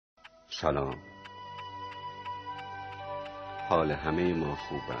سلام. حال همه ما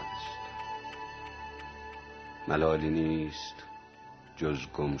خوب است. ملالی نیست جز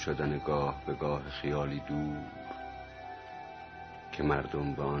گم شدن گاه به گاه خیالی دور که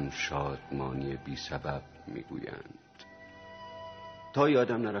مردم به آن شادمانی بی سبب میگویند. تا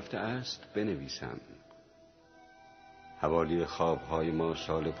یادم نرفته است بنویسم. حوالی خوابهای ما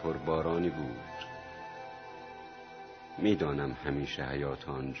سال پربارانی بود. میدانم همیشه حیات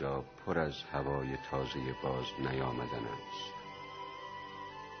آنجا پر از هوای تازه باز نیامدن است،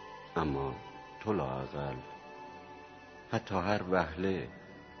 اما تو لااقل حتی هر وهله،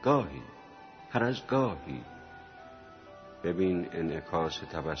 گاهی، هر از گاهی ببین انعکاس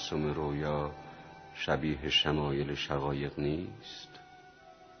تبسم رویا شبیه شمایل شقایق نیست.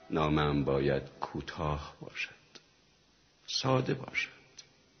 نامه‌ام باید کوتاه باشد، ساده باشد،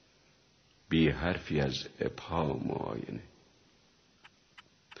 بی حرفی از ابهام و آینه.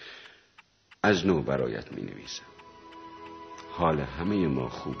 از نو برایت می نویسم. حال همه ما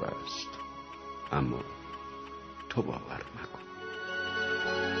خوب است، اما تو باور مکن.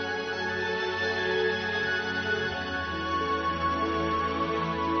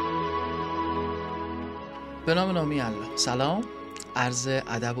 به نام نامی الله. سلام، عرض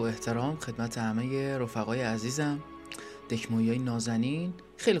ادب و احترام خدمت همه رفقای عزیزم، دکمویای نازنین.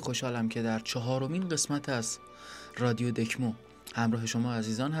 خیلی خوشحالم که در 4مین قسمت از رادیو دکمو همراه شما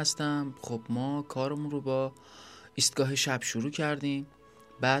عزیزان هستم. خب ما کارمون رو با ایستگاه شب شروع کردیم،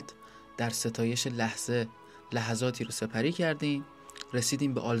 بعد در ستایش لحظاتی رو سپری کردیم،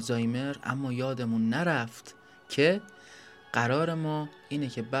 رسیدیم به آلزایمر، اما یادمون نرفت که قرار ما اینه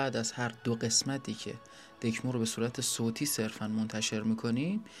که بعد از هر 2 قسمتی که دکمو رو به صورت صوتی صرفاً منتشر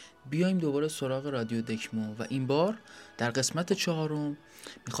میکنیم بیایم دوباره سراغ رادیو دکمو و این بار در قسمت 4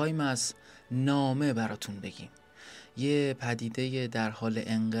 میخوایم از نامه براتون بگیم. یه پدیده در حال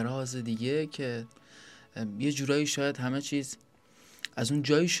انقراض دیگه که یه جورایی شاید همه چیز از اون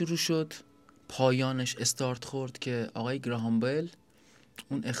جایی شروع شد، پایانش استارت خورد که آقای گراهام بل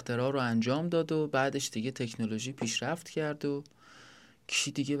اون اختراع رو انجام داد و بعدش دیگه تکنولوژی پیشرفت کرد و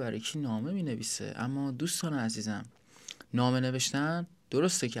کی دیگه برای کی نامه می نویسه. اما دوستان عزیزم، نامه نوشتن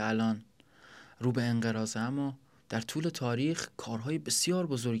درسته که الان رو به انقراضه، اما در طول تاریخ کارهای بسیار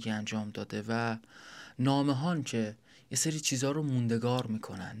بزرگی انجام داده و نامه هان که یه سری چیزها رو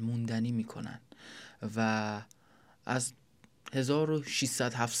موندنی میکنن و از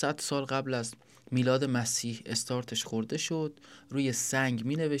 1600-700 سال قبل از میلاد مسیح استارتش خورده شد. روی سنگ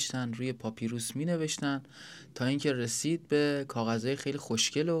می نوشتن، روی پاپیروس می نوشتن تا اینکه رسید به کاغذهای خیلی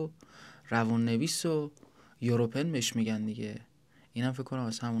خوشگل و روان نویس و یوروپن مش میگن دیگه. اینم فکر کنم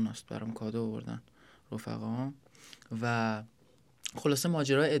از همون است، برام کادو آوردن رفقام. و خلاصه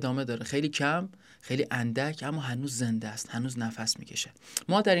ماجرا ادامه داره، خیلی کم، خیلی اندک، اما هنوز زنده است، هنوز نفس میکشه.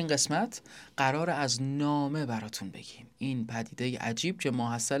 ما در این قسمت قرار از نامه براتون بگیم، این پدیده عجیب که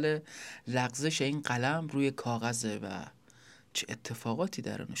ماحصل لغزش این قلم روی کاغذه و چه اتفاقاتی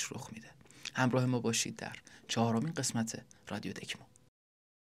درونش رخ میده. همراه ما باشید در 4مین قسمت رادیو دکمو.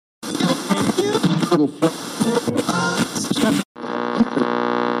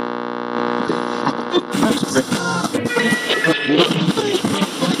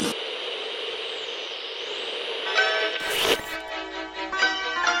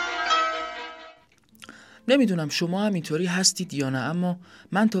 نمیدونم شما هم اینطوری هستید یا نه، اما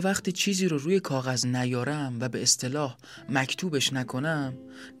من تا وقتی چیزی رو روی کاغذ نیارم و به اصطلاح مکتوبش نکنم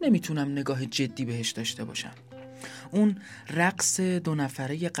نمیتونم نگاه جدی بهش داشته باشم. اون رقص 2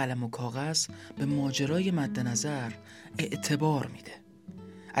 نفره قلم و کاغذ به ماجرای مد نظر اعتبار میده.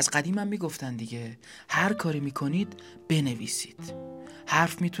 از قدیم هم میگفتن دیگه، هر کاری میکنید بنویسید.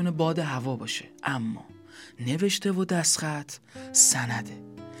 حرف میتونه باد هوا باشه، اما نوشته و دستخط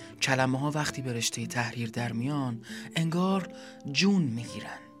سنده. کلمه ها وقتی به رشته تحریر در میان انگار جون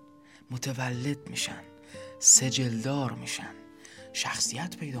میگیرن، متولد میشن، سجلدار میشن،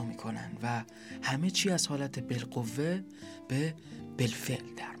 شخصیت پیدا میکنن و همه چی از حالت بالقوه به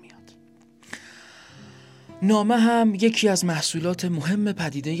بالفعل در میاد. نامه هم یکی از محصولات مهم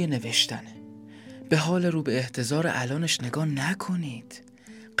پدیده نوشتنه. به حال رو به احتضار الانش نگاه نکنید.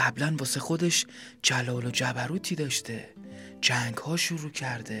 قبلا واسه خودش جلال و جبروتی داشته، جنگ ها شروع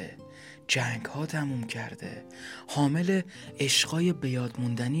کرده، جنگ ها تموم کرده، حامل عشقای بیاد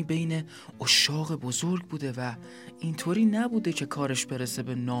موندنی بین عشاق بزرگ بوده و اینطوری نبوده که کارش برسه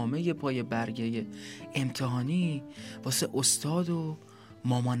به نامه پای برگه امتحانی واسه استاد و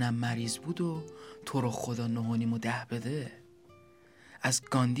مامانم مریض بود و تو رو خدا 9.5 بده. از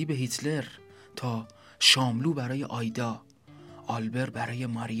گاندی به هیتلر تا شاملو برای آیدا، آلبر برای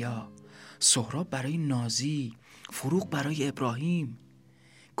ماریا، سهراب برای نازی، فروغ برای ابراهیم،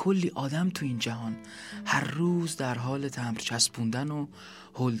 کلی آدم تو این جهان هر روز در حال تمبر چسبوندن و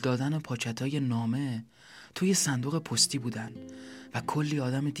هل دادن پاکتای نامه توی صندوق پستی بودن و کلی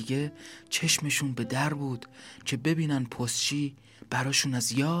آدم دیگه چشمشون به در بود که ببینن پستچی براشون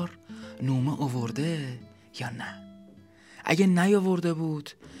از یار نامه آورده یا نه. اگه نیاورده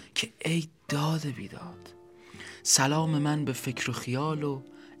بود که ای داد بیداد، سلام من به فکر و خیال و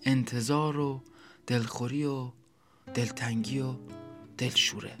انتظار و دلخوری و دلتنگی و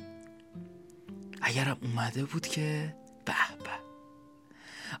دلشوره. اگرم اومده بود که به به،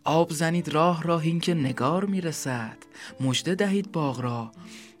 آب زنید راه این که نگار میرسد، مژده دهید باغ را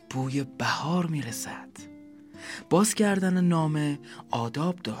بوی بهار میرسد. باز کردن نامه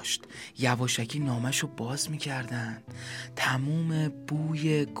آداب داشت، یواشکی نامشو باز میکردن، تموم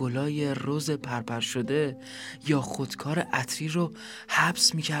بوی گلای رز پرپر شده یا خودکار عطری رو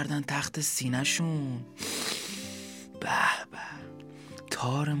حبس میکردن تحت سینه‌شون. به به،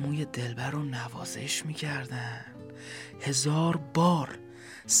 تار موی دلبر رو نوازش میکردن، 1000 بار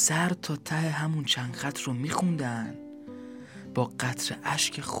سر تا ته همون چند خط رو میخوندن، با قطره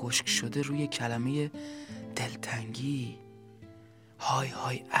اشک خشک شده روی کلمه دلتنگی های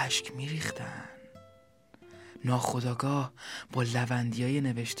های اشک میریختن. ناخودآگاه با لوندیای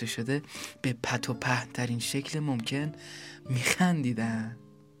نوشته شده به پت و پهن ترین شکل ممکن میخندیدن.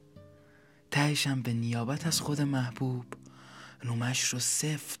 تهشم به نیابت از خود محبوب نومش رو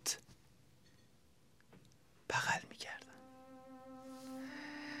سفت بغل میکردن.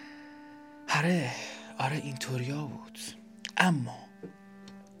 آره اینطوریا بود.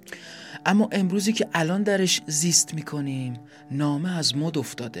 اما امروزی که الان درش زیست میکنیم نامه از مد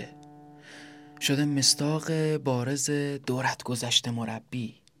افتاده، شده مصداق بارز دورت گذشته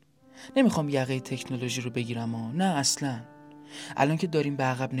مربی. نمیخوام یقه تکنولوژی رو بگیرم نه اصلا. الان که داریم به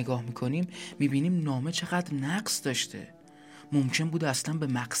عقب نگاه میکنیم میبینیم نامه چقدر نقص داشته. ممکن بوده اصلا به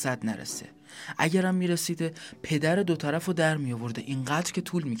مقصد نرسه. اگرم میرسیده پدر دو طرف رو در میآورده، اینقدر که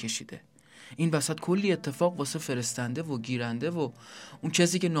طول میکشیده. این وسط کلی اتفاق واسه فرستنده و گیرنده و اون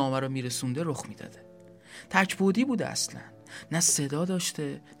کسی که نامه رو میرسونده رخ میداده. تک‌بعدی بوده اصلا، نه صدا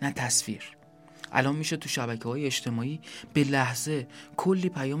داشته نه تصویر. الان میشه تو شبکه‌های اجتماعی به لحظه کلی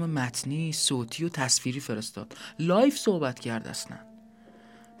پیام متنی، صوتی و تصویری فرستاد، لایف صحبت کرد. اصلا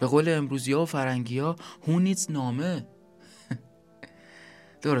به قول امروزی‌ها و فرنگی‌ها who needs نامه.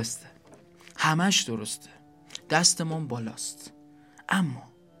 درسته، همش درسته، دستمون بالاست.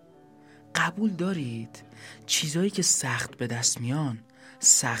 اما قبول دارید چیزایی که سخت به دست میان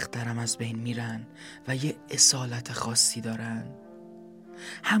سخت درم از بین میرن و یه اصالت خاصی دارن؟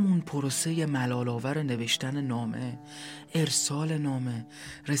 همون پروسه ملال‌آور نوشتن نامه، ارسال نامه،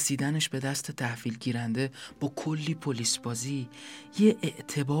 رسیدنش به دست تحویل گیرنده با کلی پلیس بازی یه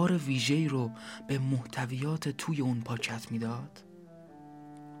اعتبار ویژه‌ای رو به محتویات توی اون پاکت میداد.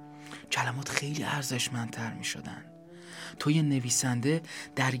 کلمات خیلی ارزشمندتر میشدن. تو یه نویسنده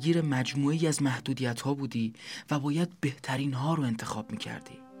درگیر مجموعه‌ای از محدودیت‌ها بودی و باید بهترین ها رو انتخاب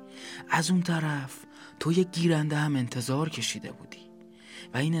می‌کردی. از اون طرف تو یه گیرنده هم انتظار کشیده بودی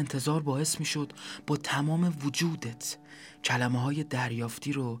و این انتظار باعث می‌شد با تمام وجودت کلمه‌های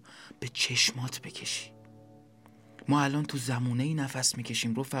دریافتی رو به چشمات بکشی. ما الان تو زمونه‌ای نفس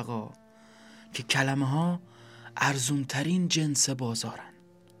می‌کشیم رفقا که کلمه‌ها ارزونترین جنس بازارن.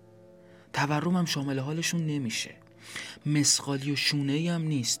 تورم هم شامل حالشون نمیشه. مسقالی و شونه‌ای هم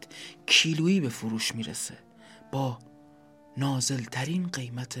نیست، کیلویی به فروش میرسه با نازلترین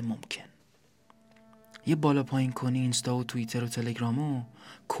قیمت ممکن. یه بالا پایین کنی اینستا و توییتر و تلگرامو،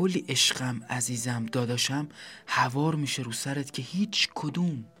 کلی عشقم، عزیزم، داداشم هوار میشه رو سرت که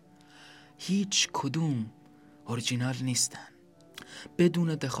هیچ کدوم اورجینال نیستن.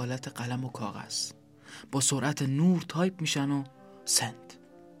 بدون دخالت قلم و کاغذ با سرعت نور تایپ میشن و سند.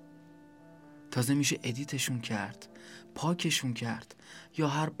 تازه میشه ادیتشون کرد، پاکشون کرد یا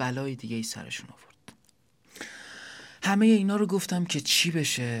هر بلای دیگه ای سرشون آورد. همه اینا رو گفتم که چی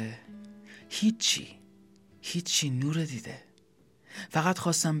بشه؟ هیچی نور دیده. فقط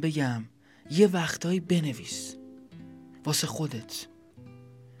خواستم بگم یه وقتایی بنویس، واسه خودت،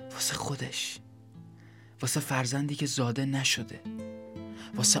 واسه خودش، واسه فرزندی که زاده نشده،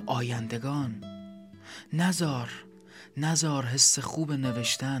 واسه آیندگان. نزار حس خوب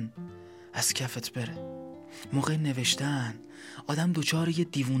نوشتن از کفت بره. موقع نوشتن آدم دوچار یه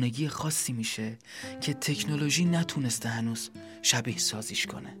دیوونگی خاصی میشه که تکنولوژی نتونسته هنوز شبیه سازیش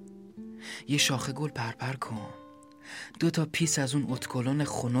کنه. یه شاخه گل پرپر کن، 2 پیس از اون اتکلون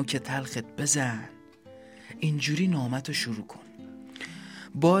خنک تلخت بزن، اینجوری نامتو شروع کن.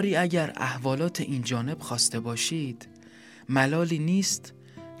 باری اگر احوالات این جانب خواسته باشید ملالی نیست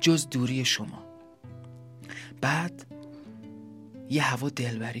جز دوری شما. بعد یه هوا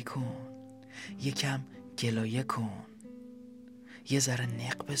دلبری کن، یکم گلایه کن، یه ذره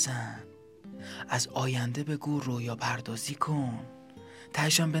نق بزن، از آینده بگو رویا پردازی کن،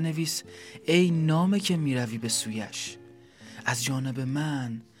 تهشم بنویس ای نامه که میروی به سویش، از جانب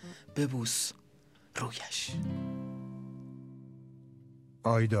من ببوس رویش.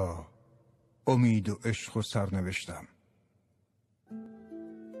 آیدا، امید و عشق و سرنوشتم،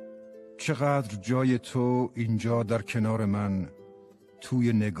 چقدر جای تو اینجا در کنار من،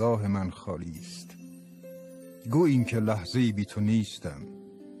 توی نگاه من خالی است. گو این که لحظه‌ای بی تو نیستم،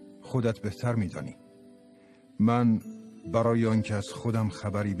 خودت بهتر می‌دانی. من برای آنکه از خودم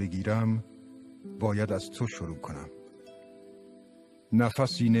خبری بگیرم باید از تو شروع کنم.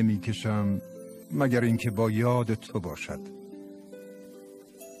 نفسی نمی‌کشم مگر اینکه با یاد تو باشد.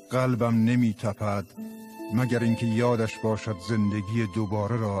 قلبم نمی‌تپد مگر اینکه یادش باشد زندگی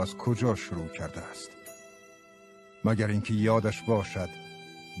دوباره را از کجا شروع کرده است. مگر اینکه یادش باشد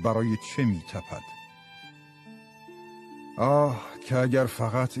برای چه می‌تپد. آه که اگر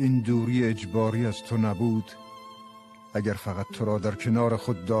فقط این دوری اجباری از تو نبود، اگر فقط تو را در کنار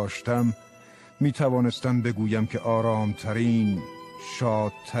خود داشتم، می توانستم بگویم که آرامترین،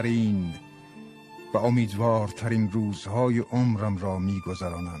 شادترین و امیدوارترین روزهای عمرم را می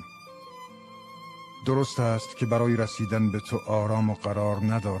گذرانم. درست است که برای رسیدن به تو آرام و قرار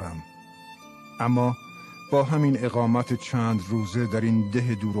ندارم، اما با همین اقامت چند روزه در این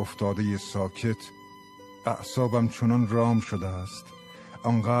ده دور افتاده ساکت، اعصابم چنان رام شده است،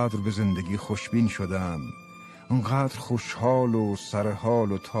 آنقدر به زندگی خوشبین شدم، آنقدر خوشحال و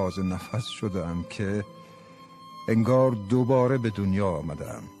سرحال و تازه نفس شدم که انگار دوباره به دنیا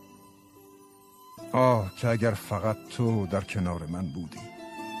آمدم. آه که اگر فقط تو در کنار من بودی.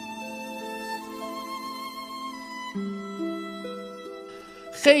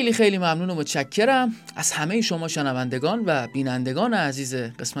 خیلی خیلی ممنون و متشکرم از همه شما شنوندگان و بینندگان عزیز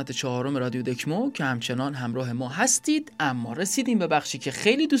قسمت 4 رادیو دکمو که همچنان همراه ما هستید. اما رسیدیم به بخشی که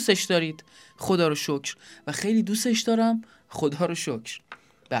خیلی دوستش دارید، خدا رو شکر، و خیلی دوستش دارم، خدا رو شکر.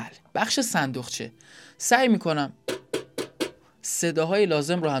 بله، بخش صندوقچه. سعی میکنم صداهای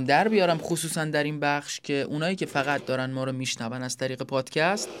لازم رو هم در بیارم، خصوصا در این بخش که اونایی که فقط دارن ما رو میشنون از طریق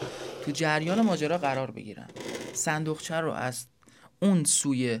پادکست تو جریان ماجرا قرار بگیرن. صندوقچه رو از اون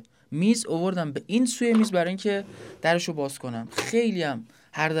سوی میز آوردم به این سوی میز برای اینکه درشو باز کنم. خیلی هم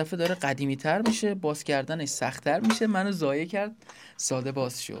هر دفعه داره قدیمی تر میشه، باز کردنش سخت تر میشه، منو ضایع کرد، ساده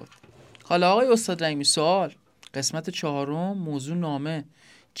باز شد. حالا آقای استاد رحیمی، سوال قسمت 4 موضوع نامه،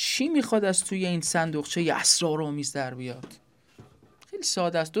 چی میخواد از توی این صندوقچه اسرارآمیز در بیاد؟ خیلی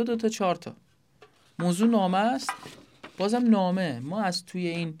ساده است، 2 تا 4 تا موضوع نامه است. بازم نامه، ما از توی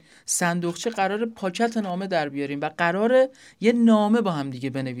این صندوقچه قرار پاکت نامه در بیاریم و قراره یه نامه با هم دیگه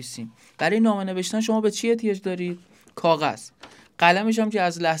بنویسیم. برای نامه نوشتن شما به چی احتیاج دارید؟ کاغذ. قلمش هم که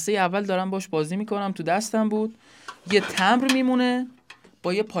از لحظه اول دارم باش بازی میکنم تو دستم بود. یه تمبر میمونه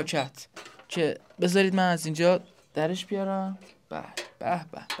با یه پاکت که بذارید من از اینجا درش بیارم. به به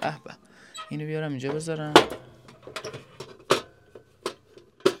به به به، اینو بیارم اینجا بذارم.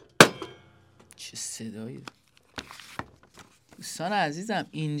 چه صدایی دوستان عزیزم،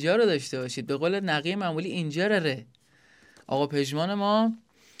 اینجا رو داشته باشید. به قول نقی معمولی اینجا ره. آقا پژمان ما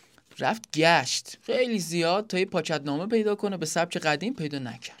رفت گشت خیلی زیاد تا یه پاکت نامه پیدا کنه، به سبک قدیم پیدا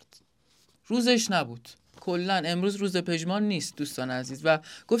نکرد، روزش نبود. کلا امروز روز پژمان نیست دوستان عزیز، و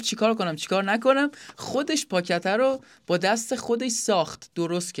گفت چیکار کنم چیکار نکنم. خودش پاکته رو با دست خودش ساخت،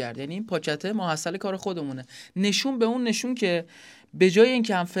 درست کرد. یعنی این پاکته محصل کار خودمونه. نشون به اون نشون که به جای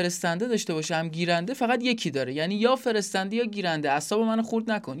اینکه هم فرستنده داشته باشه هم گیرنده، فقط یکی داره. یعنی یا فرستنده یا گیرنده. اعصاب منو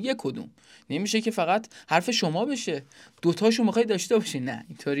خورد نکن، یک کدوم. نمیشه که فقط حرف شما بشه، دوتاشو میخوای داشته باشی. نه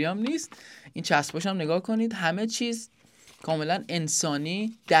اینطوری هم نیست. این چسباش هم نگاه کنید، همه چیز کاملا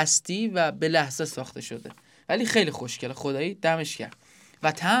انسانی، دستی و به لحظه ساخته شده، ولی خیلی خوشگله، خدایی دمش گرم.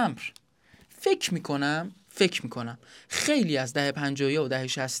 و تمبر، فکر میکنم خیلی از دهه 50 و دهه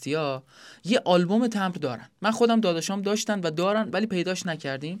 60 یه آلبوم تمبر دارن. من خودم داداشام داشتن و دارن ولی پیداش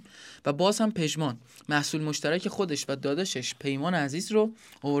نکردیم، و باز هم پژمان محصول مشترک خودش و داداشش پیمان عزیز رو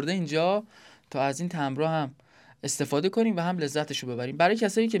آورده اینجا تا از این تمبرها هم استفاده کنیم و هم لذتشو ببریم. برای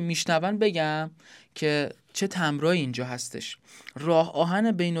کسایی که میشنون بگم که چه تمبرایی اینجا هستش. راه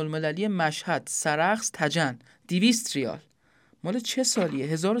آهن بین المللی مشهد سرخس تجن 200 ریال. مال چه سالیه؟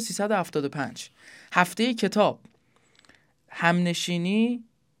 1375. هفته کتاب همنشینی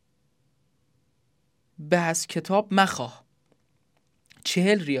به از کتاب مخواه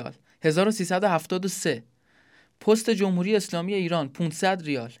 40 ریال. 1373. پست جمهوری اسلامی ایران 500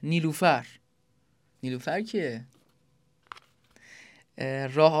 ریال. نیلوفر کیه؟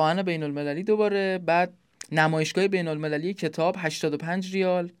 راه آهن بین المللی دوباره. بعد نمایشگاه بین‌المللی کتاب 85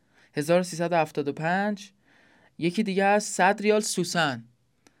 ریال، 1375. یکی دیگه از 100 ریال سوسن.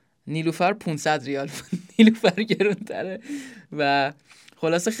 نیلوفر 500 ریال. نیلوفر گرونتره و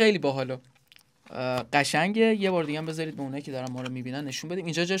خلاصه خیلی باحاله، قشنگه. یه بار دیگه هم بذارید به اونایی که دارن ما رو میبینن نشون بدیم.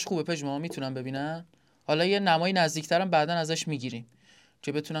 اینجا جاش خوبه، پژمان میتونن ببینن. حالا یه نمای نزدیکترم بعدن ازش میگیریم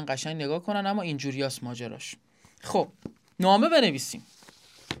که بتونن قشنگ نگاه کنن، اما اینجوریاست ماجراش. خب نامه بنویسیم.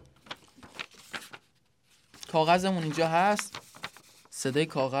 کاغذمون اینجا هست، صدای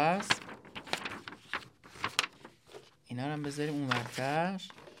کاغذ. اینا رو هم بذاریم اون ورتر.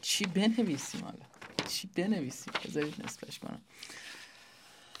 چی بنویسیم حالا؟ چی بنویسیم؟ بذارید نصفش کنم.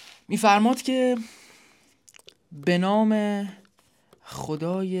 میفرماد که به نام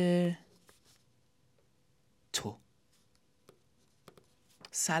خدای تو.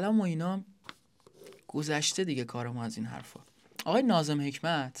 سلام و اینا گذشته دیگه کار ما از این حرفا. آقای ناظم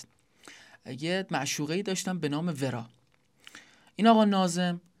حکمت یه معشوقه‌ای داشتن به نام ورا. این آقا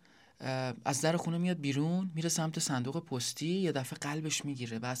ناظم از در خونه میاد بیرون، میره سمت صندوق پستی، یه دفعه قلبش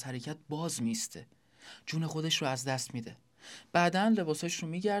میگیره و از حرکت باز میسته، جون خودش رو از دست میده. بعدن لباساش رو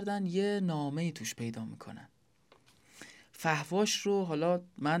میگردن، یه نامه‌ای توش پیدا میکنن. فحواش رو حالا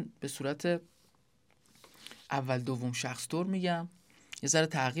من به صورت اول دوم شخص طور میگم، یه ذره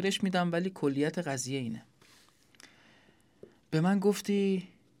تغییرش میدم، ولی کلیت قضیه اینه. به من گفتی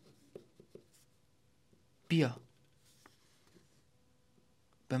بیا،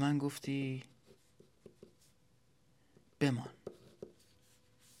 به من گفتی بمان،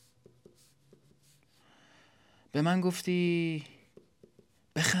 به من گفتی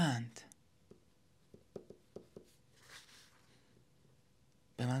بخند،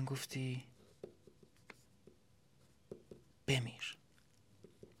 به من گفتی بمیر.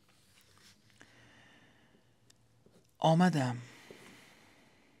 آمدم،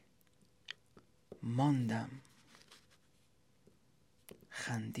 ماندم،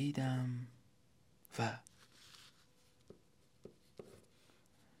 خندیدم و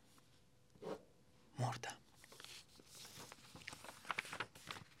مردم.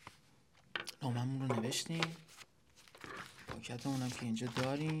 ناممون رو نوشتیم، پاکتمون هم که اینجا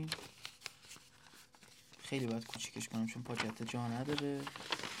داریم. خیلی باید کوچیکش کنم چون پاکت جا نداره.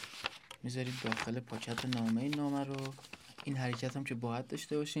 میذارید داخل پاکت نامه این نامه رو. این حرکت هم که باید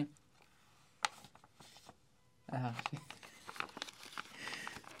داشته باشیم.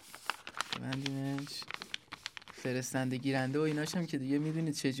 ببندیمش. فرستنده گیرنده و ایناش هم که دیگه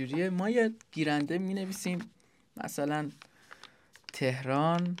میدونید چجوریه. ما یه گیرنده مینویسیم مثلا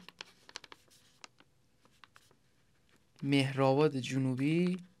تهران مهرآباد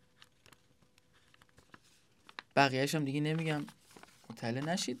جنوبی، بقیه‌اش هم دیگه نمیگم مطلع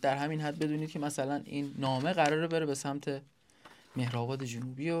نشید. در همین حد بدونید که مثلا این نامه قراره بره به سمت مهرآباد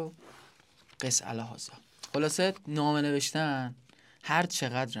جنوبی و قس الهازا. خلاصه نامه نوشتن هر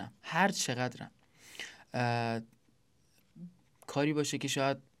چقدرم کاری باشه که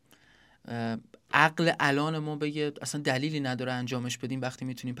شاید عقل الان ما بگه اصلا دلیلی نداره انجامش بدیم، وقتی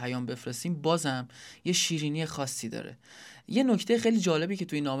میتونیم پیام بفرستیم، بازم یه شیرینی خاصی داره. یه نکته خیلی جالبی که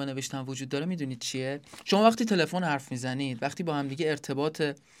توی نامه نوشتن وجود داره، میدونید چیه؟ شما وقتی تلفن حرف میزنید، وقتی با هم دیگه ارتباط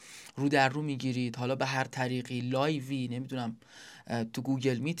رو در رو میگیرید، حالا به هر طریقی، لایوی، نمیدونم تو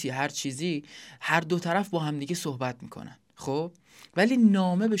گوگل میتی، هر چیزی، هر دو طرف با هم دیگه صحبت میکنن. خب ولی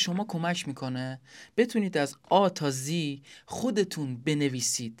نامه به شما کمک میکنه بتونید از آ تا زی خودتون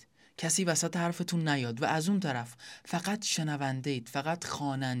بنویسید، کسی وسط حرفتون نیاد و از اون طرف فقط شنونده اید، فقط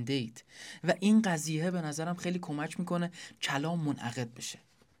خواننده اید و این قضیه به نظرم خیلی کمک میکنه کلام منعقد بشه.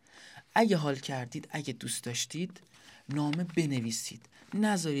 اگه حال کردید، اگه دوست داشتید، نامه بنویسید،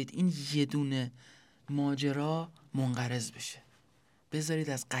 نذارید این یه دونه ماجرا منقرض بشه. بذارید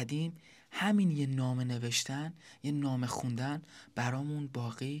از قدیم همین یه نامه نوشتن، یه نامه خوندن برامون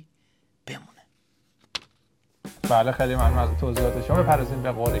باقی بمونه. بله خیلی ممنون از توضیحات شما. بپردازیم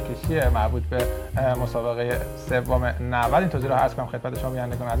به قرعه کشی مربوط به مسابقه سوم 90. این توضیح رو عرض کنم خدمت شما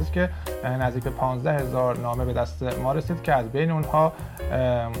بینندگان عزیز که نزدیک به 15000 نامه به دست ما رسید که از بین اونها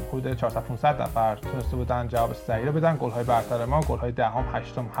حدود 400-500 نفر تونسته بودن جواب صحیح رو بدن. گل‌های برتر ما، گل‌های دهم،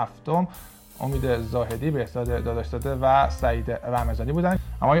 هشتم، هفتم امید زاهدی، بهزاد داداشزاده و سعید رمضانی بودن.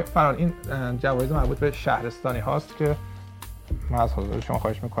 اما فرار این جوایز مربوط به شهرستانی هاست که من از حضور شما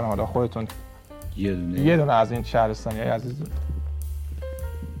خواهش میکنم حالا خودتون یه دونه از این شهرستانی‌های عزیز.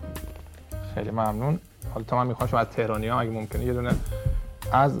 خیلی ممنون. حالا تا من میخوام شما از تهرانی‌ها اگه ممکنه یه دونه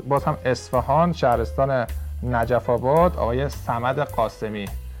از باز هم اصفهان، شهرستان نجف آباد، آقای صمد قاسمی،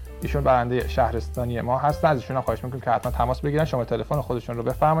 ایشون برنده شهرستانی ما هستن. از ایشون خواهش میکنم که حتما تماس بگیرن، شما تلفن خودشون رو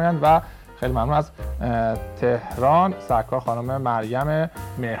بفرمایند. و خیلی ممنون از تهران سرکار خانم مریم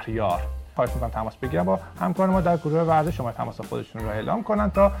مهریار. خواهش می‌کنم تماس بگیرن با همکار ما در گروه ورزش، شما تماس خودشون رو اعلام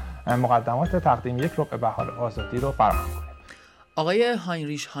کنن تا مقدمات تقدیم یک ربع بهار آزادی رو فراهم کنیم. آقای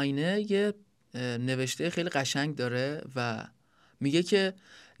هاینریش هاینه یه نوشته خیلی قشنگ داره و میگه که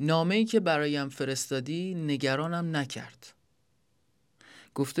نامه‌ای که برایم فرستادی نگرانم نکرد.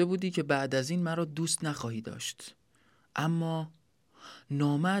 گفته بودی که بعد از این مرا دوست نخواهی داشت، اما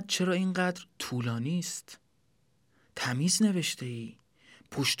نامه‌ات چرا اینقدر طولانی است؟ تمیز نوشته ای،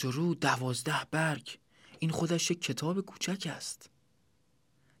 پشت و رو 12 برگ، این خودش یک کتاب کوچک است.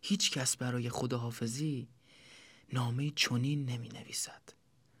 هیچ کس برای خداحافظی نامه چنین نمی نویسد.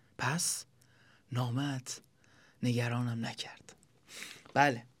 پس نامه‌ات نگرانم نکرد.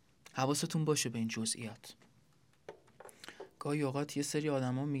 بله، حواستون باشه به این جزئیات. گاهی اوقات یه سری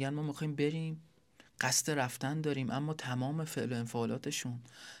آدما میگن ما میخوایم بریم، قصد رفتن داریم، اما تمام فعل و انفعالاتشون،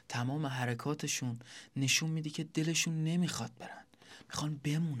 تمام حرکاتشون نشون میده که دلشون نمیخواد برن، میخوان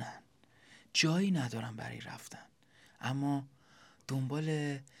بمونن، جایی ندارن برای رفتن، اما دنبال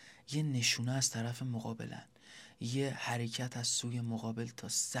یه نشونه از طرف مقابلن، یه حرکت از سوی مقابل تا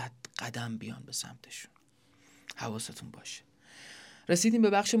 100 قدم بیان به سمتشون. حواستون باشه. رسیدیم به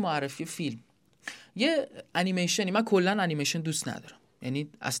بخش معرفی فیلم. یه انیمیشنی، من کلا انیمیشن دوست ندارم، یعنی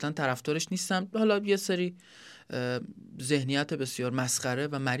اصلا طرفدارش نیستم. حالا یه سری ذهنیت بسیار مسخره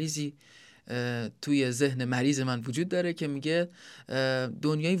و مریضی توی ذهن مریض من وجود داره که میگه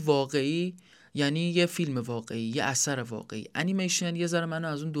دنیای واقعی یعنی یه فیلم واقعی، یه اثر واقعی. انیمیشن یه ذره منو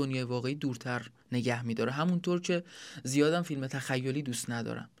از اون دنیای واقعی دورتر نگه میداره، همونطور که زیادم فیلم تخیلی دوست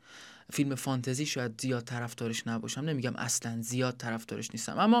ندارم. فیلم فانتزی شاید زیاد طرفدارش نباشم، نمیگم اصلا زیاد طرفدارش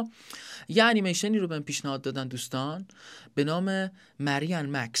نیستم، اما یه انیمیشنی رو بهم پیشنهاد دادن دوستان به نام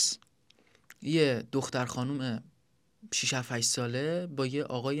مریان مکس. یه دختر خانوم 6-7 ساله با یه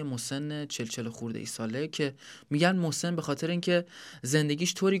آقای مسن 40 خورده ای ساله که میگن مسن به خاطر اینکه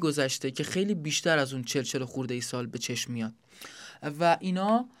زندگیش طوری گذشته که خیلی بیشتر از اون 40 خورده ای سال به چشم میاد و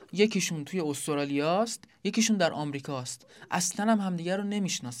اینا یکیشون توی استرالیاست، یکیشون در آمریکاست، اصلا هم همدیگه رو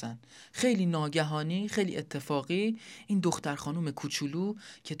نمیشناسن. خیلی ناگهانی، خیلی اتفاقی این دختر خانوم کوچولو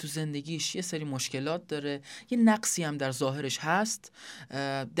که تو زندگیش یه سری مشکلات داره، یه نقصی هم در ظاهرش هست،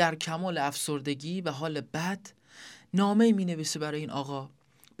 در کمال افسردگی و حال بد، نامه می نویسه برای این آقا،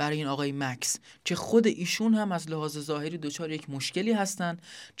 برای این آقای مکس که خود ایشون هم از لحاظ ظاهری دچار یک مشکلی هستن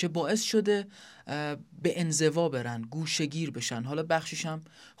که باعث شده به انزوا برن، گوشه‌گیر بشن، حالا بخشش هم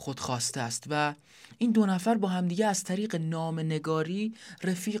خودخواسته است و این دو نفر با همدیگه از طریق نامه نگاری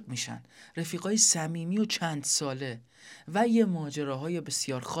رفیق میشن، رفیقای صمیمی و چند ساله و یه ماجراهای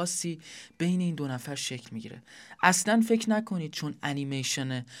بسیار خاصی بین این دو نفر شکل میگیره. اصلا فکر نکنید چون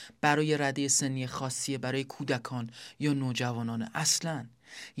انیمیشن برای رده سنی خاصیه، برای کودکان یا نوجوانان، اصلا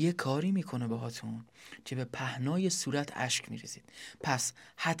یه کاری میکنه باهاتون که به پهنای صورت اشک میریزید. پس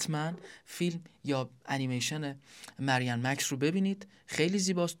حتما فیلم یا انیمیشن مریان مکس رو ببینید، خیلی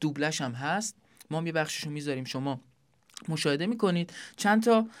زیباست، دوبلش هم هست، ما هم یه بخششو میذاریم شما مشاهده میکنید. چند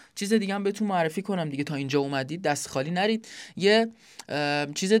تا چیز دیگه هم بهتون معرفی کنم دیگه، تا اینجا اومدید دست خالی نرید. یه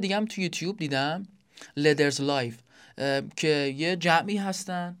چیز دیگه هم تو یوتیوب دیدم، لیدرز لایف، که یه جمعی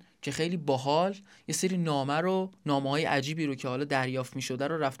هستن که خیلی باحال یه سری نامه‌های عجیبی رو که حالا دریافت می‌شده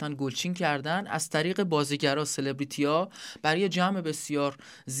رو رفتن گلچین کردن، از طریق بازیگرا، سلبریتی‌ها برای جمع بسیار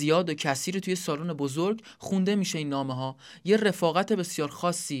زیاد و کثیر توی سالن بزرگ خونده میشه این نامه‌ها. یه رفاقت بسیار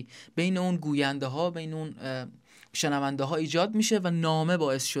خاصی بین اون گوینده‌ها، بین اون شنونده ها ایجاد میشه و نامه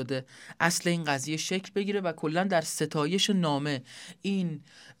باعث شده اصل این قضیه شکل بگیره و کلا در ستایش نامه این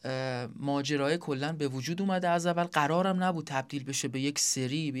ماجرای کلا به وجود اومده. از اول قرارم نبود تبدیل بشه به یک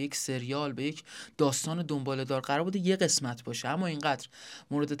سری، به یک سریال، به یک داستان دنباله دار، قرار بود یه قسمت باشه، اما اینقدر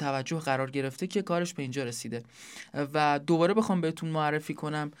مورد توجه قرار گرفته که کارش به اینجا رسیده. و دوباره بخوام بهتون معرفی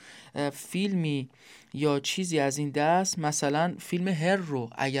کنم فیلمی یا چیزی از این دست، مثلا فیلم هر رو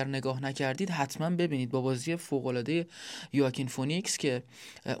اگر نگاه نکردید حتما ببینید، با بازی فوق‌العاده یواکین فونیکس که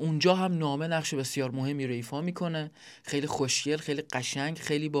اونجا هم نامه نقش بسیار مهمی رو ایفا میکنه، خیلی خوشگل، خیلی قشنگ،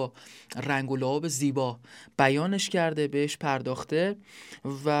 خیلی با رنگ و لعاب زیبا بیانش کرده، بهش پرداخته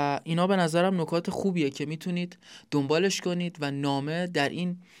و اینا به نظرم نکات خوبیه که میتونید دنبالش کنید و نامه در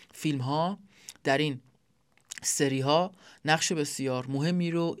این فیلم ها، در این سری ها نقش بسیار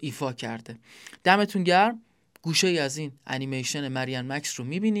مهمی رو ایفا کرده. دمتون گرم. گوشه ای از این انیمیشن مریان مکس رو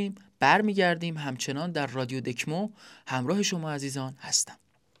میبینیم، برمیگردیم، همچنان در رادیو دکمو همراه شما عزیزان هستم.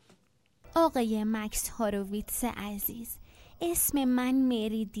 آقای مکس هاروویتس عزیز، اسم من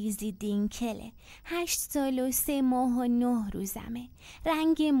مری دیزی دینکله، 8 سال و 3 ماه و 9 روزمه.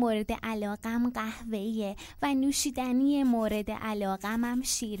 رنگ مورد علاقم قهوه‌ایه و نوشیدنی مورد علاقمم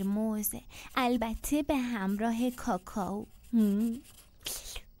شیرموزه، البته به همراه کاکائو.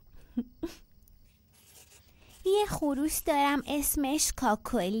 یه خروس دارم اسمش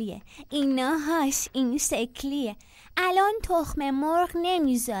کاکلیه. ایناهاش این شکلیه. الان تخم مرغ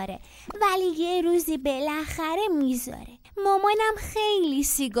نمیذاره ولی یه روزی بالاخره میذاره. مامانم خیلی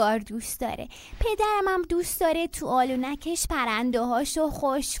سیگار دوست داره. پدرم هم دوست داره تو آلونکش پرنده هاشو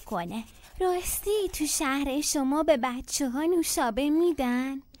خوش کنه. راستی تو شهر شما به بچه ها نوشابه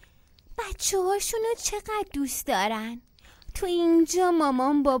میدن؟ بچه هاشونو چقدر دوست دارن؟ تو اینجا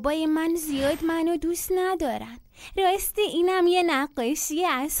مامان بابای من زیاد منو دوست ندارن. راستی اینم یه نقاشی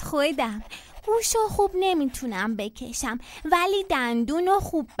از خودم. گوشو خوب نمیتونم بکشم ولی دندونو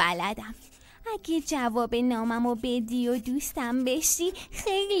خوب بلدم. اگه جواب ناممو بدی و دوستم بشی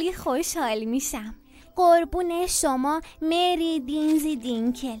خیلی خوشحال میشم. قربون شما مری دینزی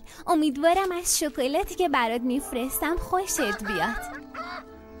دینکل. امیدوارم از شکلاتی که برات میفرستم خوشت بیاد.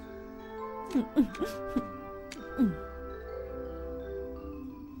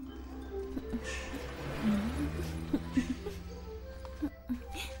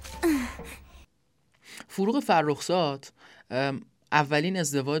 فروغ فرخزاد اولین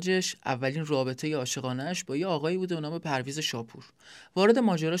ازدواجش، اولین رابطه عاشقانه‌اش با یه آقایی بوده به نام پرویز شاپور. وارد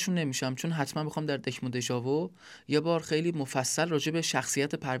ماجراشون نمیشم چون حتما میخوام در دکمو دژاوو یه بار خیلی مفصل راجع به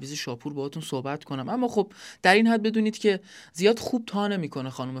شخصیت پرویز شاپور باهاتون صحبت کنم. اما خب در این حد بدونید که زیاد خوب تا نمیکنه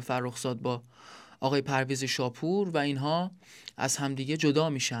خانم فرخزاد با آقای پرویز شاپور و اینها از همدیگه جدا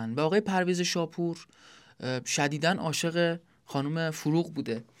میشن و آقای پرویز شاپور شدیداً عاشق خانم فروغ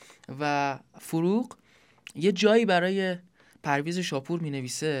بوده و فروغ یه جایی برای پرویز شاپور می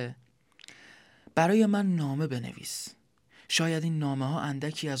نویسه برای من نامه بنویس، شاید این نامه ها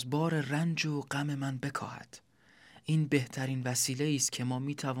اندکی از بار رنج و غم من بکاهد. این بهترین وسیله است که ما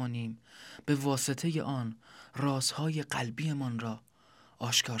می توانیم به واسطه آن رازهای قلبی من را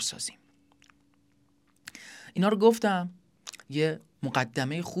آشکار سازیم. اینا رو گفتم یه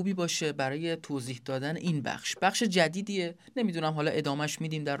مقدمه خوبی باشه برای توضیح دادن این بخش جدیدیه. نمیدونم حالا ادامش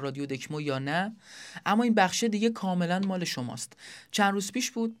میدیم در رادیو دکمو یا نه، اما این بخش دیگه کاملا مال شماست. چند روز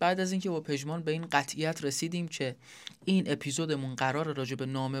پیش بود بعد از اینکه با پژمان به این قطعیت رسیدیم که این اپیزودمون قرار راجع به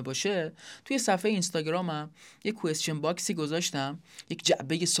نامه باشه، توی صفحه اینستاگرامم یک کوئسچن باکسی گذاشتم، یک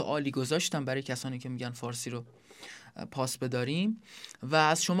جعبه سوالی گذاشتم برای کسانی که میگن فارسی رو پاس بداریم و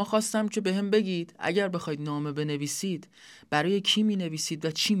از شما خواستم که بهم بگید اگر بخواید نامه بنویسید برای کی می نویسید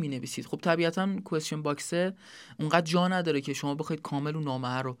و چی می نویسید. خب طبیعتاً کوئسچن باکسه اونقدر جا نداره که شما بخواید کامل اون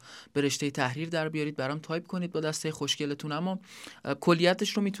نامه رو به رشته تحریر در بیارید برام تایپ کنید با دسته خوشگلتون، اما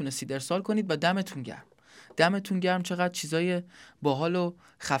کلیتش رو میتونستید ارسال کنید و دمتون گرم چقدر چیزای باحال و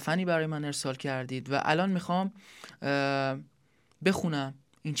خفنی برای من ارسال کردید و الان میخوام بخونم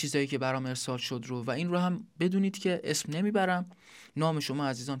این چیزایی که برام ارسال شد رو و این رو هم بدونید که اسم نمیبرم، نام شما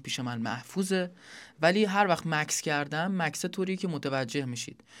عزیزان پیش من محفوظه، ولی هر وقت مکس کردم مکس طوری که متوجه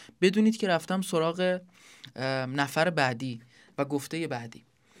میشید بدونید که رفتم سراغ نفر بعدی و گفته بعدی.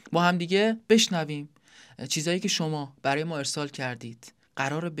 با هم دیگه بشنویم چیزایی که شما برای ما ارسال کردید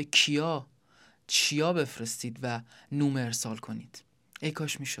قراره به چیا بفرستید و نومه ارسال کنید. ای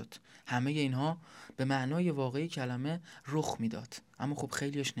کاش میشد همه اینها به معنای واقعی کلمه رخ میداد، اما خب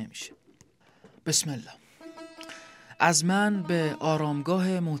خیلیش نمیشه. بسم الله. از من به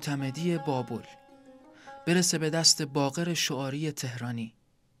آرامگاه معتمدی بابل برسه به دست باقر شعاری تهرانی.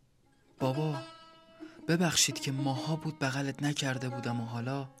 بابا ببخشید که ماها بود بغلت نکرده بودم و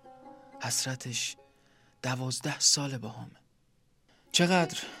حالا حسرتش 12 سال باهامه.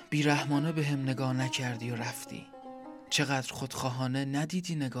 چقدر بیرحمانه به هم نگاه نکردی و رفتی، چقدر خودخواهانه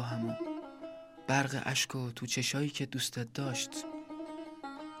ندیدی نگاهمو، برق اشک و تو چشایی که دوستت داشت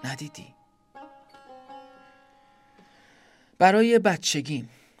ندیدی. برای بچگیم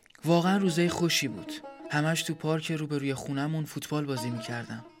واقعا روزای خوشی بود، همش تو پارک روبروی خونمون فوتبال بازی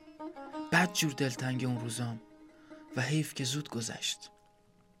میکردم. بد جور دلتنگ اون روزام و حیف که زود گذشت.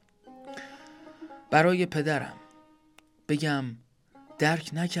 برای پدرم بگم درک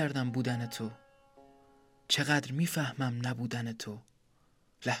نکردم بودن تو، چقدر میفهمم نبودن تو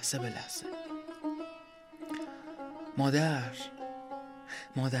لحظه به لحظه.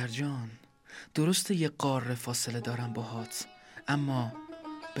 مادر جان، درسته یه قاره فاصله دارم باهات، اما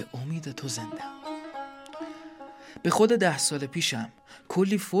به امید تو زندم. به خود 10 سال پیشم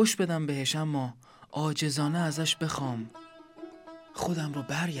کلی فوش بدم بهش، اما عاجزانه ازش بخوام خودم رو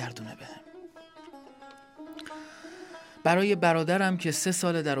برگردونه بهم. برای برادرم که 3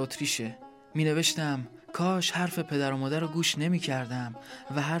 سال در اتریشه می نوشتم کاش حرف پدر و مادر رو گوش نمی کردم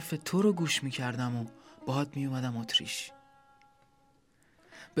و حرف تو رو گوش می کردم و باهات می اومدم اتریش.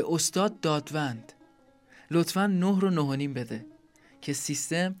 به استاد دادوند لطفاً 9 رو 9.5 بده که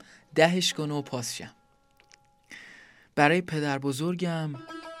سیستم 10 کنه و پاس شم. برای پدر بزرگم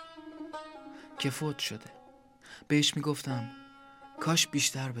که فوت شده. بهش میگفتم کاش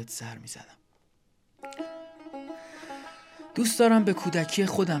بیشتر بهت سر میزدم. دوست دارم به کودکی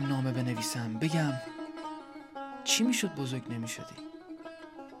خودم نامه بنویسم، بگم چی میشد بزرگ نمیشدی؟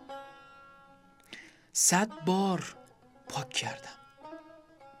 100 بار پاک کردم.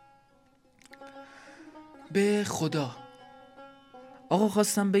 به خدا آقا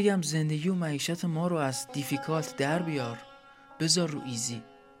خواستم بگم زندگی و معیشت ما رو از دیفیکالت در بیار، بذار رو ایزی.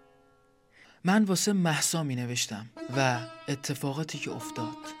 من واسه مهسا می نوشتم و اتفاقاتی که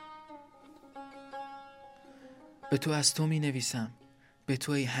افتاد. به تو از تو می نویسم، به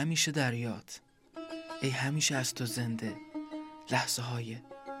تو ای همیشه دریات، ای همیشه از تو زنده لحظه های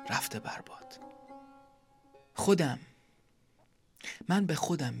رفته برباد. من به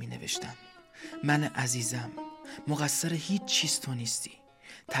خودم می نوشتم، من عزیزم، مقصر هیچ چیز تو نیستی.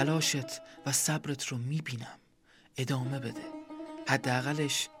 تلاشت و صبرت رو می بینم، ادامه بده.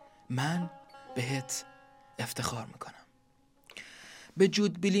 حداقلش من بهت افتخار میکنم. به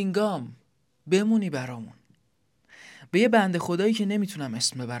جود بیلینگام بمونی برامون. به یه بنده خدایی که نمیتونم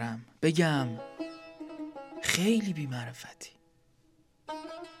اسم ببرم بگم خیلی بی‌معرفتی.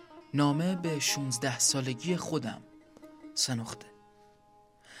 نامه به 16 سالگی خودم، سنخته.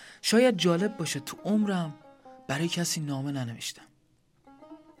 شاید جالب باشه تو عمرم برای کسی نامه ننوشتم.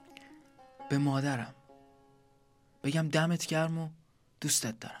 به مادرم بگم دمت گرم و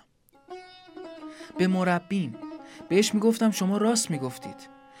دوستت دارم. به مربیم بهش میگفتم شما راست میگفتید،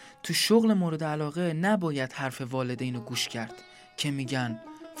 تو شغل مورد علاقه نباید حرف والدین رو گوش کرد که میگن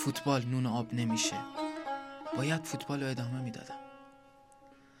فوتبال نون آب نمیشه، باید فوتبال رو ادامه میدادم.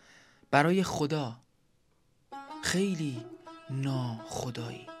 برای خدا خیلی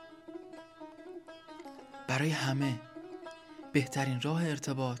ناخدایی. برای همه بهترین راه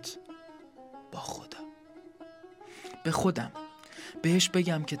ارتباط با خدا. به خودم بهش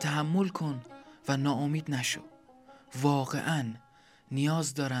بگم که تحمل کن و ناامید نشو، واقعاً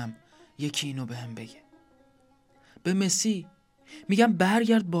نیاز دارم یکی اینو بهم بگه. به مسی میگم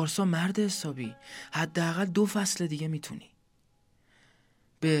برگرد بارسا، مرد حسابی، حداقل 2 فصل دیگه میتونی.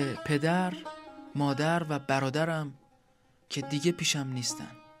 به پدر، مادر و برادرم که دیگه پیشم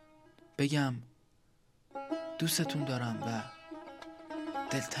نیستن بگم دوستتون دارم و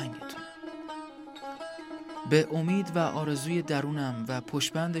دلتنگتونم. به امید و آرزوی درونم و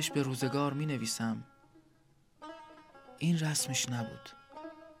پشبندش به روزگار می نویسم این رسمش نبود،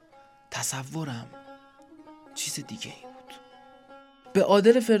 تصورم چیز دیگه ای بود. به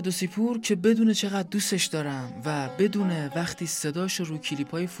عادل فردوسی پور که بدونه چقدر دوستش دارم و بدونه وقتی صداش رو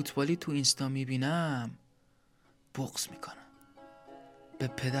کلیپای فوتبالی تو اینستا می بینم بغض میکنم. به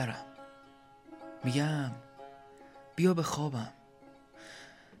پدرم میگم بیا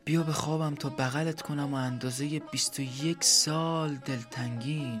به خوابم تا بغلت کنم و اندازه 21 سال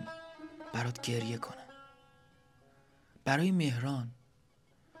دلتنگین برات گریه کنم. برای مهران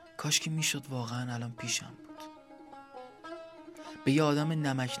کاش که میشد واقعا الان پیشم بود. به یه آدم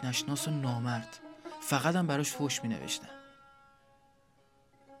نمک نشناس و نامرد فقط هم براش فوش می نوشتم.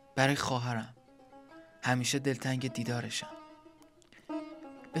 برای خواهرم همیشه دلتنگ دیدارشم.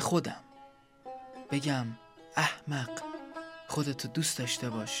 به خودم بگم احمق، خودتو دوست داشته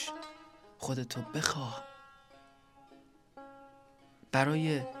باش، خودتو بخواه.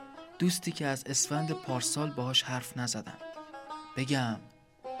 برای دوستی که از اسفند پارسال باهاش حرف نزدم بگم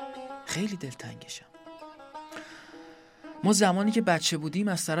خیلی دلتنگشم. ما زمانی که بچه بودیم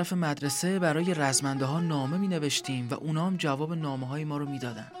از طرف مدرسه برای رزمنده ها نامه می نوشتیم و اونا هم جواب نامه های ما رو می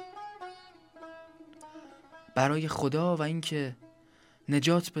دادن. برای خدا و اینکه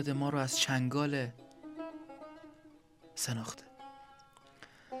نجات بده ما رو از چنگال سناخته.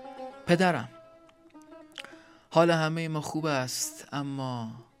 پدرم حال همه ما خوب است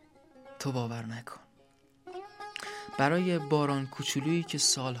اما تو باور نکن. برای باران کوچولویی که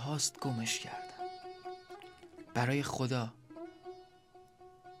سالهاست گمش کردم. برای خدا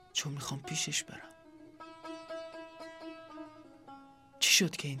چون میخوام پیشش برم. چی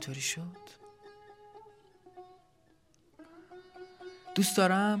شد که اینطوری شد؟ دوست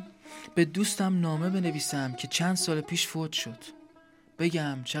دارم به دوستم نامه بنویسم که چند سال پیش فوت شد،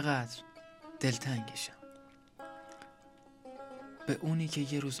 بگم چقدر دلتنگشم. به اونی که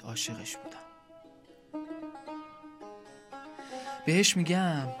یه روز عاشقش بودم. بهش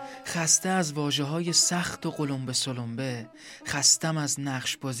میگم خسته از واژه‌های سخت و قلمبه سلمبه، خستم از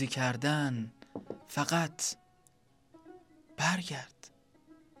نقش بازی کردن، فقط برگرد.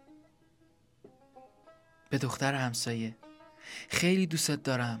 به دختر همسایه خیلی دوستت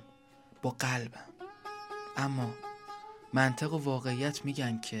دارم با قلبم، اما منطق و واقعیت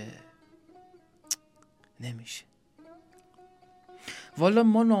میگن که نمیشه. والا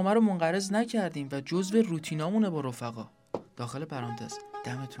ما نامه رو منقرض نکردیم و جزو روتینامونه با رفقا. داخل پرانتز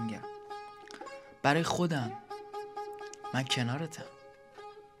دمتون گرم. برای خودم، من کنارتم.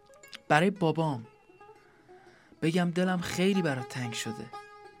 برای بابام بگم دلم خیلی برات تنگ شده،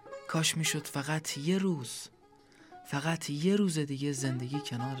 کاش میشد فقط یه روز دیگه زندگی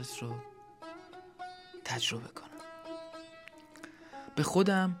کنارت رو تجربه کنم. به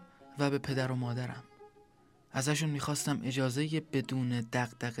خودم و به پدر و مادرم ازشون میخواستم اجازه بدون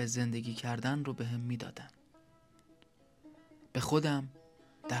دغدغه زندگی کردن رو بهم میدادن. به خودم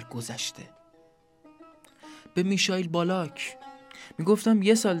در گذشته. به میشایل بالاک میگفتم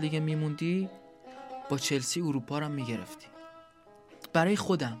 1 سال دیگه میموندی با چلسی اروپا رو میگرفتی. برای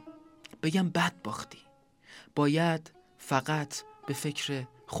خودم بگم بد باختی، باید فقط به فکر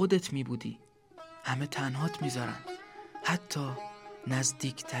خودت میبودی، همه تنهات میذارن، حتی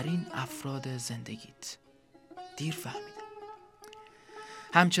نزدیکترین افراد زندگیت. دیر فهمیدم.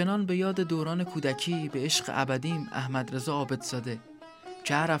 همچنان به یاد دوران کودکی به عشق ابدیم احمد رضا عابدزاده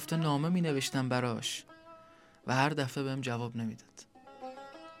که هر هفته نامه می نوشتم براش و هر دفعه بهم جواب نمیداد.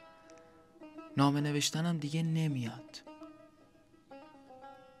 نامه نوشتنم دیگه نمیاد.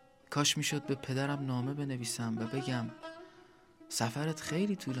 کاش میشد به پدرم نامه بنویسم و بگم سفرت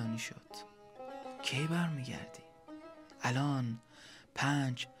خیلی طولانی شد، کی برمیگردی؟ الان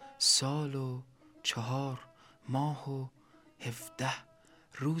 5 سال و 4 ماه و 17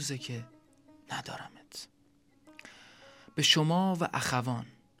 روزه که ندارمت. به شما و اخوان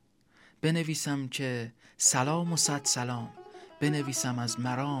بنویسم که سلام و 100 سلام، بنویسم از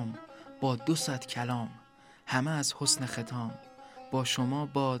مرام با 200 کلام، همه از حسن ختام، با شما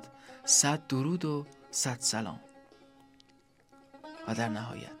باد 100 درود و 100 سلام. و در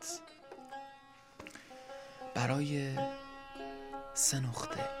نهایت برای 3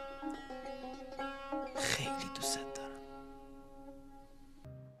 نقطه خیلی دوست دارم.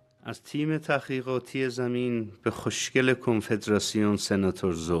 از تیم تحقیقاتی زمین به خوشگل کنفدراسیون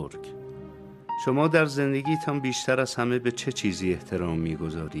سناتور زورگ. شما در زندگیتان بیشتر از همه به چه چیزی احترام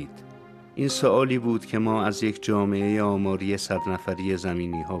می‌گذارید؟ این سوالی بود که ما از یک جامعه آماری 100 نفری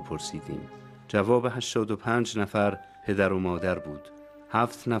زمینی ها پرسیدیم. جواب 85 نفر پدر و مادر بود.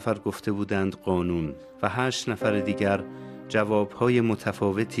 7 نفر گفته بودند قانون و 8 نفر دیگر جوابهای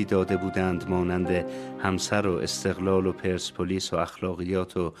متفاوتی داده بودند، مانند همسر و استقلال و پرسپولیس و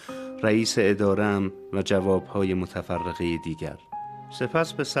اخلاقیات و رئیس اداره‌ام و جوابهای متفرقه دیگر.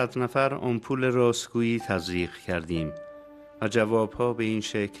 سپس به 100 نفر آمپول راستگویی تزریق کردیم و جوابها به این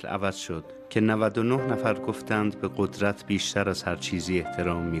شکل عوض شد که 99 نفر گفتند به قدرت بیشتر از هر چیزی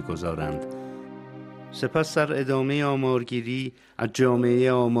احترام می‌گذارند. سپس در ادامه آمارگیری از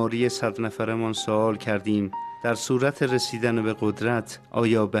جامعه آماری 100 نفرمان سوال کردیم در صورت رسیدن به قدرت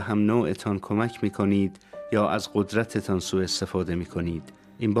آیا به هم نوعتان کمک می‌کنید یا از قدرتتان سوء استفاده می‌کنید؟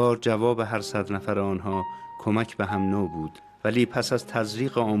 این بار جواب هر 100 نفر آنها کمک به هم نوع بود، ولی پس از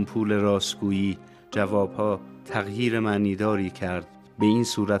تزریق آمپول راستگویی جوابها تغییر معنیداری کرد، به این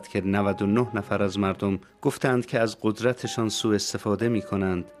صورت که 99 نفر از مردم گفتند که از قدرتشان سوء استفاده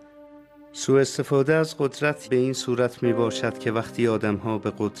می‌کنند. سوء استفاده از قدرت به این صورت می باشد که وقتی آدم‌ها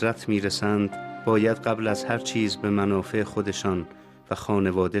به قدرت می‌رسند باید قبل از هر چیز به منافع خودشان و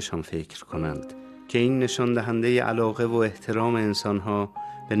خانوادهشان فکر کنند که این نشان دهنده علاقه و احترام انسان‌ها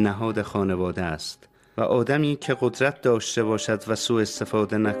به نهاد خانواده است و آدمی که قدرت داشته باشد و سوء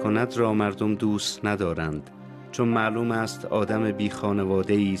استفاده نکند را مردم دوست ندارند، چون معلوم است آدم بی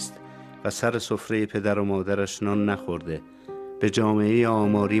خانواده است و سر سفره پدر و مادرش نان نخورده. به جامعه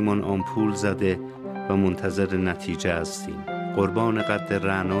آماریمان آمپول زده و منتظر نتیجه هستیم. قربان قد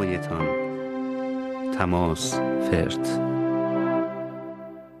رعنایتان. تماس فرد.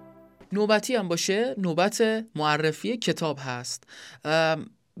 نوبتی هم باشه، نوبت معرفی کتاب هست.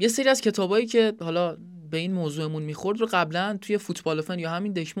 یه سری از کتابایی که حالا به این موضوعمون میخورد رو قبلا توی فوتبال فن یا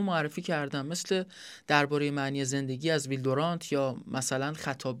همین دکمو معرفی کردم، مثل درباره معنی زندگی از ویل دورانت یا مثلا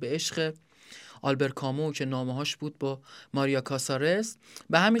خطاب به عشق آلبر کامو که نامه‌هاش بود با ماریا کاسارس.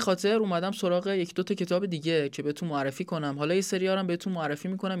 به همین خاطر اومدم سراغ 1-2 تا کتاب دیگه که بهتون معرفی کنم. حالا یه سری‌ها رو بهتون معرفی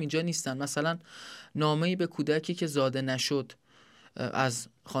میکنم اینجا نیستن، مثلا نامه‌ای به کودکی که زاده نشد از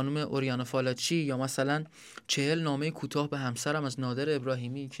خانم اوریانا فالاچی، یا مثلا 40 نامه کوتاه به همسرم از نادر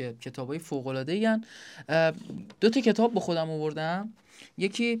ابراهیمی که کتابای فوق‌العاده‌ای ان. 2 تا کتاب با خودم آوردم.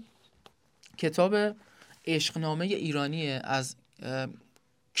 یکی کتاب عشقنامه ایرانیه از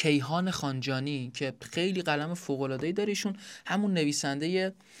کیهان خانجانی که خیلی قلم فوق‌العاده‌ای داره، ایشون همون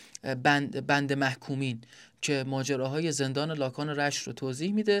نویسنده بند محکومین که ماجراهای زندان لاکان رشت رو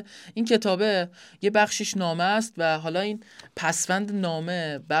توضیح میده. این کتابه یه بخشش نامه است و حالا این پسوند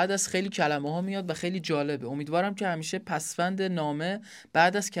نامه بعد از خیلی کلمه ها میاد و خیلی جالبه. امیدوارم که همیشه پسوند نامه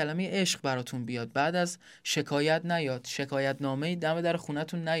بعد از کلمه عشق براتون بیاد، بعد از شکایت نیاد، شکایت نامه دم در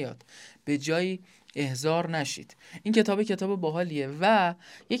خونتون نیاد، به جای احضار نشید. این کتاب باحالیه. و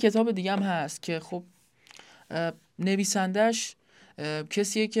یه کتاب دیگه هم هست که خب نویسندش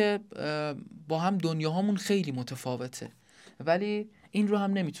کسیه که با هم دنیاهامون خیلی متفاوته، ولی این رو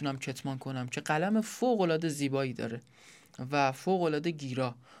هم نمیتونم کتمان کنم که قلم فوق‌العاده زیبایی داره و فوق‌العاده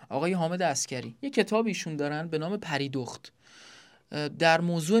گیرا. آقای حامد عسکری یه کتاب ایشون دارن به نام پریدخت. در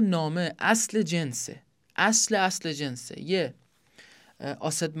موضوع نامه اصل جنسه. یه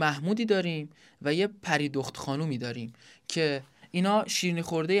آسد محمودی داریم و یه پریدخت خانومی داریم که اینا شیرینی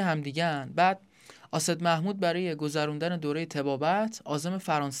خورده همدیگن. بعد آسد محمود برای گذروندن دوره طبابت عازم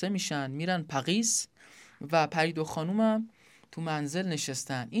فرانسه میشن، میرن پاریس و پریدخت خانوم هم تو منزل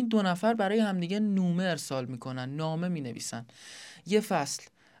نشستن. این دو نفر برای همدیگه نامه ارسال میکنن، نامه مینویسن. یه فصل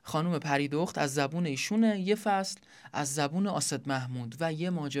خانوم پریدخت از زبون ایشونه، یه فصل از زبون آسد محمود و یه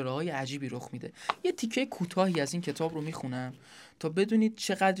ماجراهای عجیبی رخ میده. یه تیکه کوتاهی از این کتاب رو میخونم تا بدونید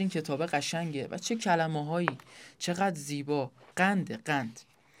چقدر این کتاب قشنگه و چه کلمه‌هایی، چقدر زیبا. قند.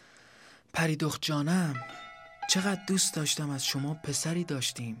 پریدخت جانم، چقدر دوست داشتم از شما پسری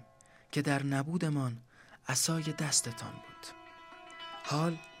داشتیم که در نبودمان عصای دستتان بود.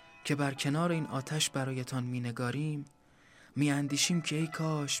 حال که بر کنار این آتش برایتان مینگاریم، میاندیشیم که ای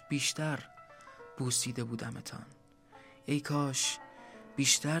کاش بیشتر بوسیده بودمتان، ای کاش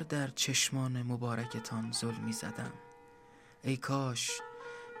بیشتر در چشمان مبارکتان ظلمی زدم، ای کاش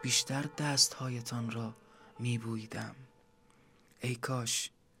بیشتر دستهایتان را میبویدم، ای کاش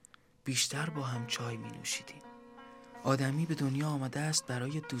بیشتر با هم چای می نوشیدیم. آدمی به دنیا آمده است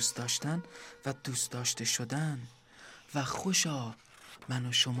برای دوست داشتن و دوست داشته شدن و خوشا من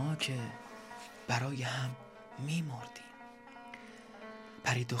و شما که برای هم می مردیم.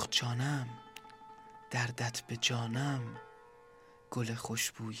 پریدخت جانم، دردت به جانم، گل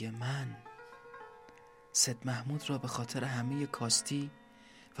خوشبوی من. سید محمود را به خاطر همه کاستی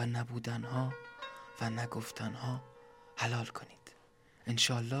و نبودنها و نگفتنها حلال کنید.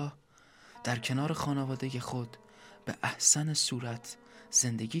 انشالله در کنار خانواده خود به احسن صورت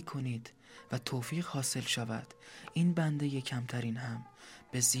زندگی کنید و توفیق حاصل شود این بنده کمترین هم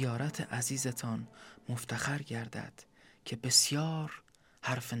به زیارت عزیزتان مفتخر گردد که بسیار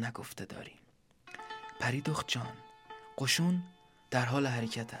حرف نگفته داریم. پریدخت جان، قشون در حال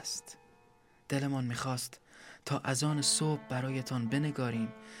حرکت است. دلمان میخواست تا اذان صبح برایتان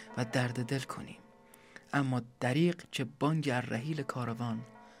بنگاریم و درد دل کنیم، اما دریغ که بانگ الرحیل کاروان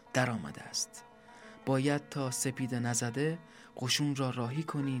در آمده است. باید تا سپیده نزده قشون را راهی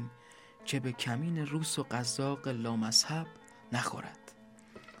کنیم که به کمین روس و قزاق لامذهب نخورد.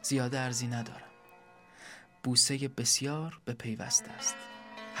 زیاده عرضی ندارم. بوسه بسیار به پیوست است.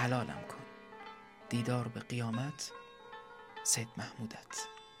 حلالم کن. دیدار به قیامت. سید محمودت.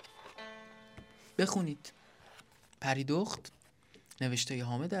 بخونید پریدخت، نوشته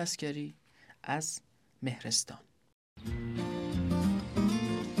حامد عسکری از مهرستان.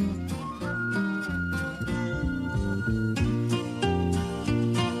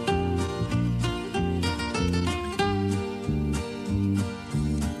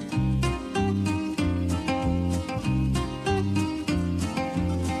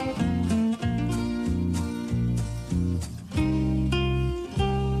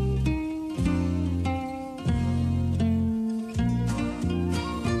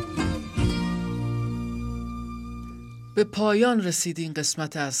 به پایان رسید این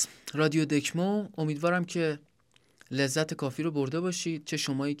قسمت از رادیو دکمو. امیدوارم که لذت کافی رو برده باشید، چه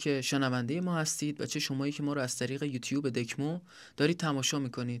شمایی که شنونده ما هستید و چه شمایی که ما رو از طریق یوتیوب دکمو دارید تماشا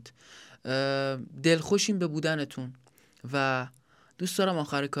میکنید. دلخوشیم به بودنتون و دوست دارم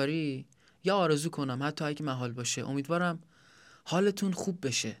آخر کاری یا آرزو کنم، حتی اگه محال باشه، امیدوارم حالتون خوب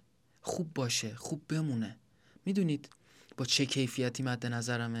بشه، خوب باشه، خوب بمونه. میدونید با چه کیفیتی مد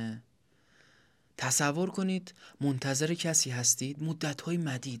نظرمه؟ تصور کنید منتظر کسی هستید مدت‌های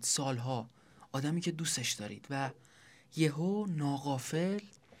مدید، سالها، آدمی که دوستش دارید و یهو ناغافل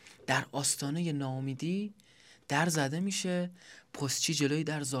در آستانه ناامیدی در زده میشه، پستچی جلوی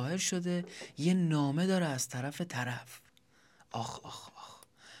در ظاهر شده، یه نامه داره از طرف. آخ آخ آخ،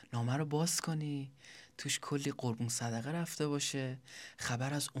 نامه رو باز کنی توش کلی قربون صدقه رفته باشه،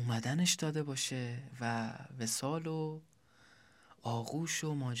 خبر از اومدنش داده باشه و وصال و آغوش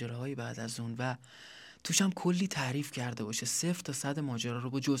و ماجراهای بعد از اون و توش هم کلی تعریف کرده باشه، 0 تا 100 ماجرا رو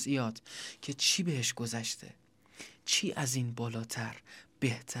با جزئیات که چی بهش گذشته، چی از این بالاتر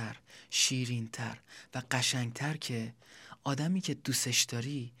بهتر، شیرینتر و قشنگتر که آدمی که دوستش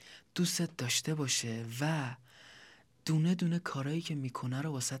داری دوستت داشته باشه و دونه دونه کارهایی که میکنه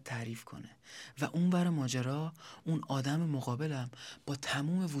رو واسه تعریف کنه و اون ور ماجرا اون آدم مقابلم با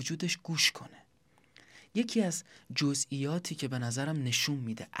تموم وجودش گوش کنه. یکی از جزئیاتی که به نظرم نشون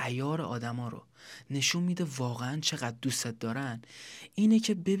میده عیار آدما رو نشون میده واقعا چقدر دوستت دارن اینه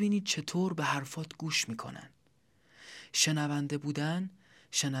که ببینید چطور به حرفات گوش میکنن. شنونده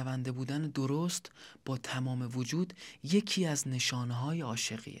بودن درست با تمام وجود یکی از نشانه‌های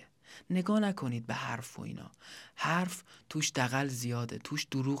عاشقیه. نگاه نکنید به حرف و اینا. حرف توش دغل زیاده، توش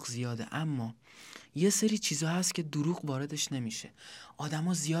دروغ زیاده، اما یه سری چیزا هست که دروغ واردش نمیشه.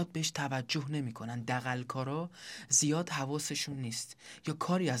 آدما زیاد بهش توجه نمیکنن. دغلکارا زیاد حواسشون نیست یا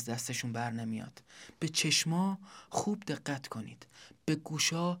کاری از دستشون بر نمیاد. به چشما خوب دقت کنید. به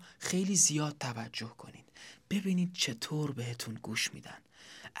گوشا خیلی زیاد توجه کنید. ببینید چطور بهتون گوش میدن.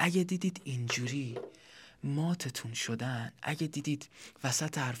 اگه دیدید اینجوری ماتتون شدن، اگه دیدید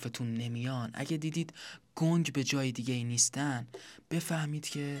وسط حرفتون نمیان، اگه دیدید گنگ به جای دیگه ای نیستن، بفهمید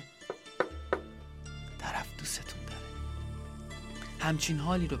که طرف دوستتون داره. همچین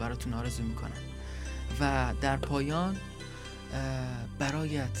حالی رو براتون آرزو میکنم و در پایان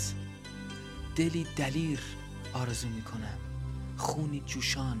برایت دلی دلیر آرزو میکنم، خونی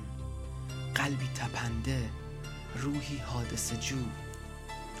جوشان، قلبی تپنده، روحی حادثه جو.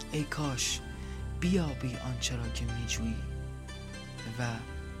 ای کاش بیابی آنچه را که میجویی و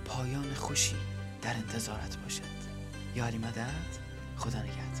پایان خوشی در انتظارت باشد. یا علی مدد، خدا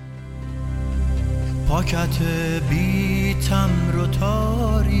نگهدار. پاکت بی تمر و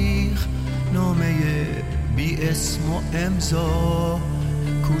تاریخ، نامه بی اسم و امضا،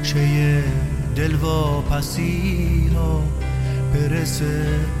 کوچه دلواپسی ها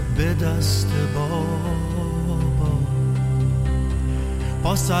برسه به دست بابا.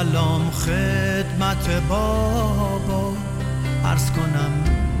 با سلام خدمت بابا عرض کنم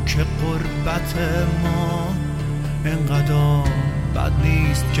که قربت ما انقدر بد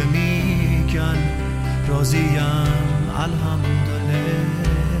نیست که میگن راضیم الحمدلله.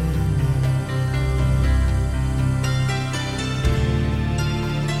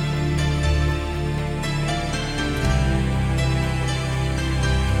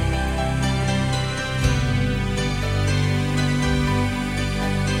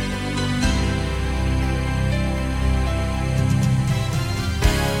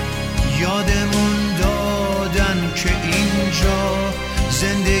 یادمون دادن که اینجا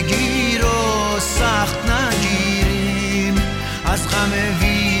زندگی رو سخت نگیریم، از غم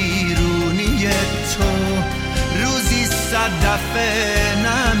ویرونی تو روزی 100 دفعه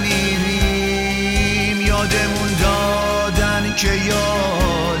نمیریم. یادمون دادن که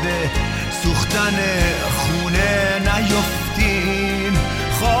یاد سوختن خونه نیفتیم،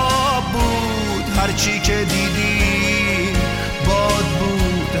 خواب بود هرچی که دیدیم، باد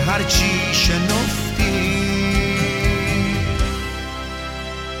بود هرچی شنفتیم.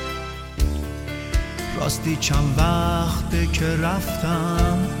 راستی چند وقته که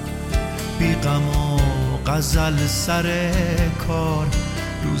رفتم بی غم و غزل سر کار،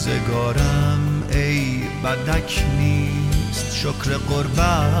 روزگارم ای بدک نیست، شکر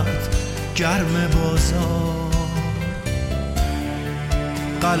قربت گرم بازار.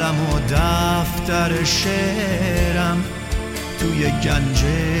 قلم و دفتر شعرم توی گنج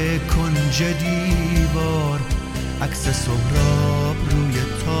کنج دیوار، عکس سهراب روی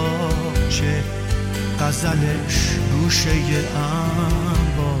تاقچه، غزلش گوشه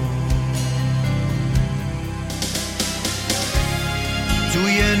انبار.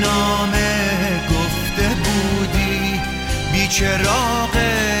 توی نامه گفته بودی بیچراغ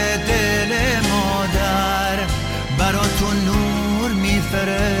دل مادر، براتون نور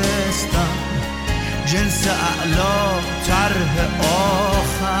میفرستم جنس اعلا طرح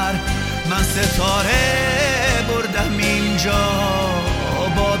آخر. من ستاره بردم اینجا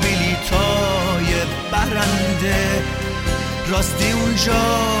با بلیطای برنده، راستی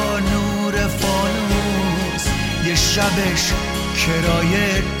اونجا نور فانوس یه شبش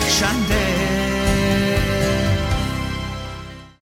کرایه